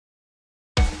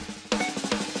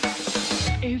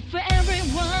If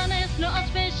everyone is not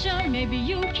special, maybe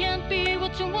you can't be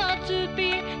what you want to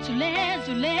be. それ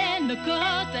ぞれの答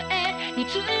えに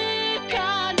つ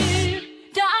かる。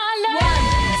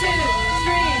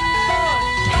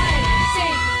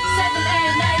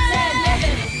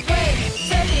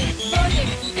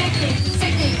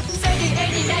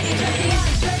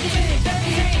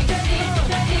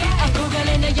憧れ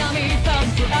悩みパン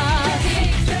プアッ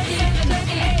プ。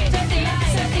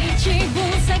自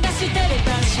分探してる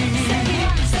たし。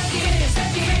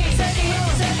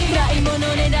ないもの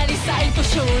ねだり最高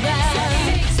賞だ。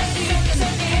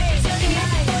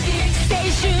ステ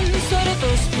ーションそれと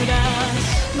スプラッシ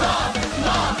ュ。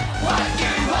What do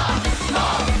you want?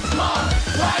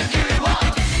 What do you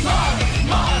want?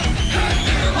 Who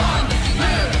do you want?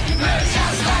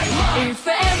 Just like one. If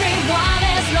everyone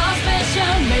is not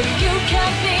special, maybe you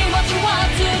can't be what you want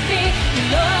to be.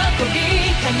 喜び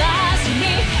悲しみ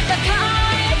抱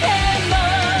えても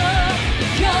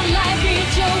Your life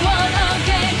is your own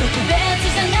okay 特別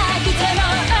じゃなくても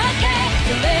okay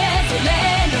それぞれ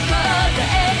の答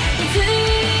え見つ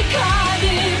かる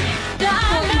だ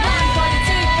ろう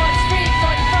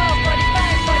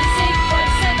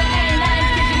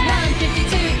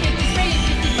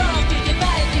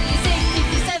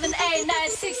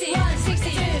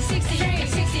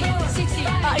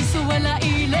愛想笑い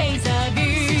レーザービ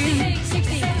ーム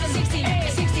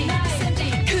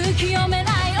空気読めな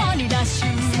い鬼ダッシュ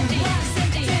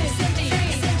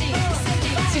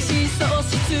獅子喪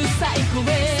失サイコ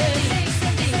へ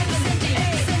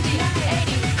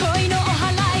恋のお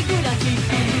祓いグラフィッ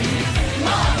ク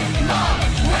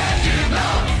Where do you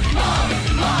know?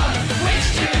 Which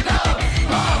do you know?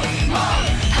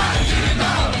 How do you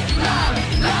know?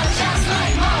 Love just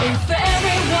like more If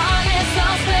everyone is so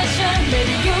special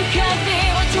Maybe you can be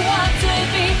what you want to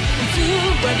be 偽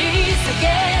り下げ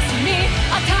ずに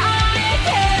与えて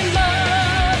も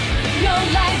Your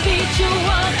life is your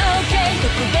own okay 特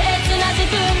別な自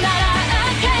分なら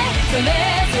okay それ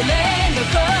ぞれの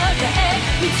答え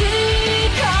見つ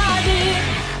かる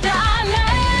だろ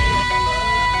う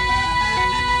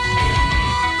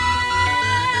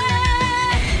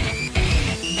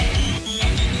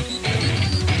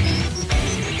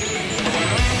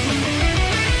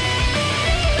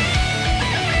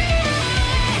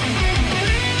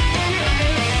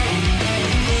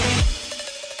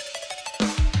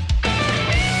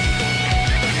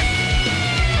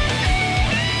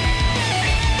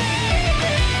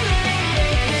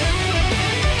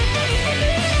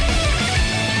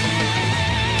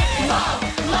Wow.